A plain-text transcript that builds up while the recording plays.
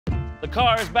the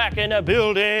car is back in the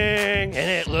building, and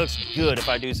it looks good if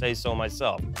I do say so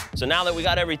myself. So now that we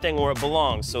got everything where it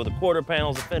belongs, so the quarter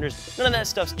panels, the fenders, none of that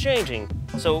stuff's changing,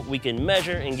 so we can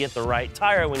measure and get the right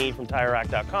tire we need from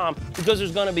TireRack.com, because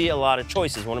there's gonna be a lot of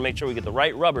choices. We wanna make sure we get the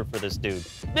right rubber for this dude.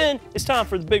 Then it's time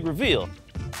for the big reveal.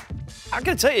 I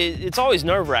gotta tell you, it's always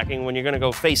nerve-wracking when you're gonna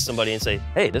go face somebody and say,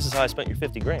 hey, this is how I spent your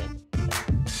 50 grand.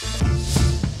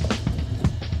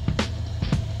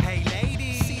 Hey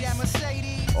ladies, see that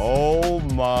Mercedes? Oh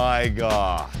my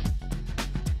God.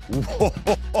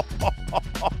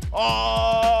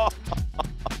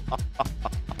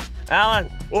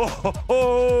 Alan,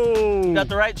 Oh, you got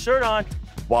the right shirt on.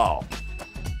 wow.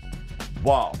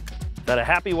 Wow. Is that a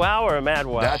happy wow or a mad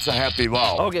wow? That's a happy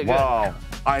wow. Okay, good. Wow.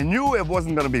 I knew it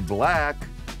wasn't gonna be black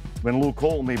when Lou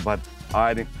called me, but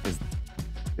I didn't.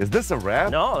 Is this a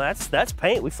wrap? No, that's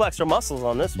paint. We flexed our muscles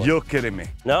on this one. You're kidding me.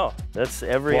 No, that's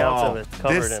every ounce of it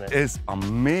covered in it. This is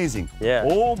amazing. Yeah.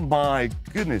 Oh my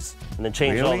goodness. And then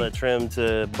changed all Really? the trim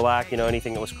to black, you know,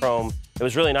 anything that was chrome. It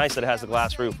was really nice that it has the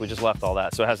glass roof. We just left all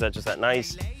that. So it has just that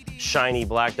nice, shiny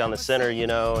black down the center, you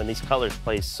know, and these colors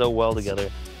play so well together.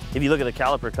 If you look at the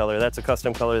caliper color, that's a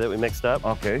custom color that we mixed up.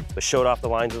 Okay. But showed off the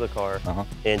lines of the car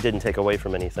and didn't take away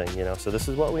from anything, you know. So this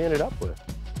is what we ended up with.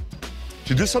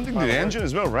 You do something to the engine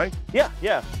as well, right?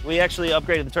 Yeah. We actually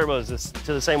upgraded the turbos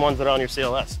to the same ones that are on your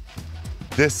CLS.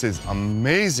 This is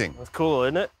amazing. That's cool,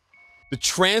 isn't it? The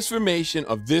transformation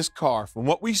of this car from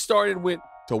what we started with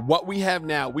to what we have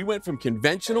now, we went from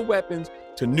conventional weapons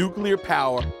to nuclear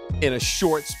power in a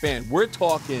short span. We're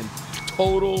talking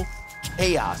total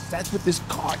chaos. That's what this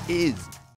car is.